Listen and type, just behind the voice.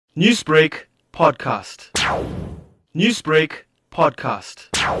Newsbreak podcast. Newsbreak podcast.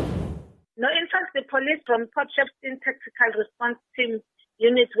 No, in fact, the police from Port Shepstone Tactical Response Team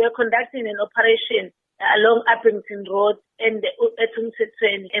units were conducting an operation along Uppington Road and at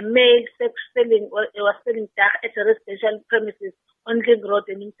Umthethweni. A male sex selling was selling dagga at a residential premises on King Road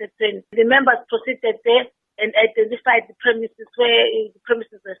in Umthethweni. The members proceeded there and identified the premises where the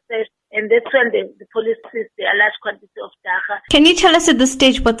premises were searched, and that's when the police seized a large quantity of dagga. Can you tell us at this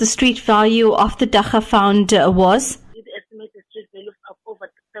stage what the street value of the dagga found was? It estimated street value of over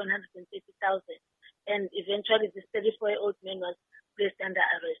 730,000, and eventually this 34-year-old man was placed under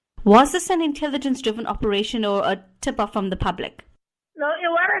arrest. Was this an intelligence-driven operation or a tip-off from the public? No,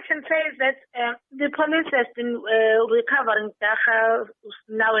 what I can say is that the police has been recovering dagga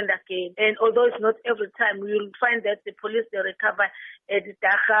now and again. And although it's not every time, you'll find that the police, they recover the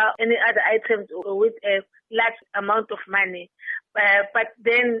dagga, any other items with a large amount of money. But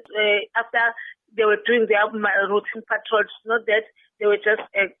then after they were doing their routine patrols, not that they were just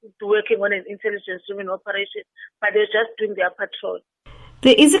working on an intelligence-driven operation, but they were just doing their patrol.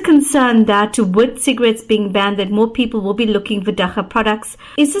 There is a concern that with cigarettes being banned, that more people will be looking for dagga products.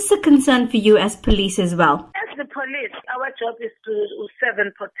 Is this a concern for you as police as well? As the police, our job is to serve and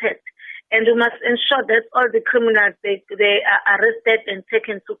protect. And we must ensure that all the criminals, they are arrested and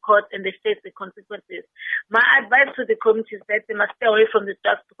taken to court and they face the consequences. My advice to the community is that they must stay away from the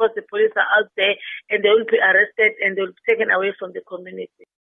drugs because the police are out there and they will be arrested and they will be taken away from the community.